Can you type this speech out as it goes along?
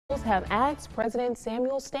Have asked President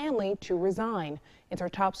Samuel Stanley to resign. It's our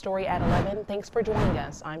top story at 11. Thanks for joining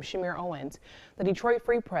us. I'm Shamir Owens. The Detroit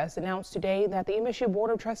Free Press announced today that the MSU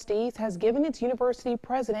Board of Trustees has given its university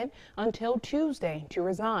president until Tuesday to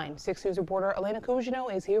resign. 6 News reporter Elena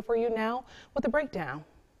Cugino is here for you now with a breakdown.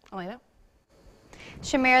 Elena?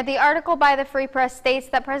 Shamir, the article by the Free Press states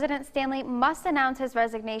that President Stanley must announce his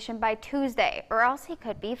resignation by Tuesday or else he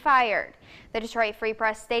could be fired. The Detroit Free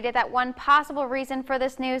Press stated that one possible reason for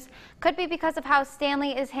this news could be because of how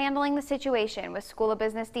Stanley is handling the situation with School of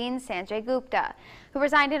Business Dean Sanjay Gupta, who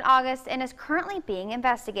resigned in August and is currently being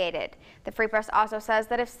investigated. The Free Press also says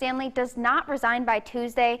that if Stanley does not resign by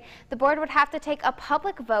Tuesday, the board would have to take a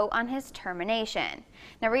public vote on his termination.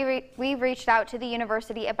 Now, we reached out to the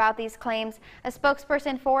university about these claims. A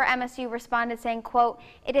spokesperson for MSU responded saying, quote,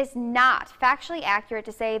 "It is not factually accurate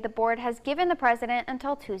to say the board has given the president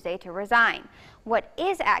until Tuesday to resign. What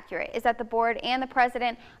is accurate is that the board and the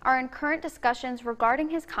president are in current discussions regarding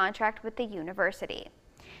his contract with the university."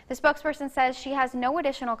 The spokesperson says she has no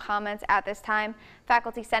additional comments at this time.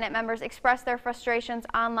 Faculty Senate members expressed their frustrations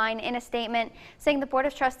online in a statement, saying the Board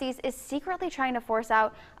of Trustees is secretly trying to force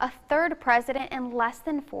out a third president in less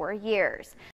than 4 years.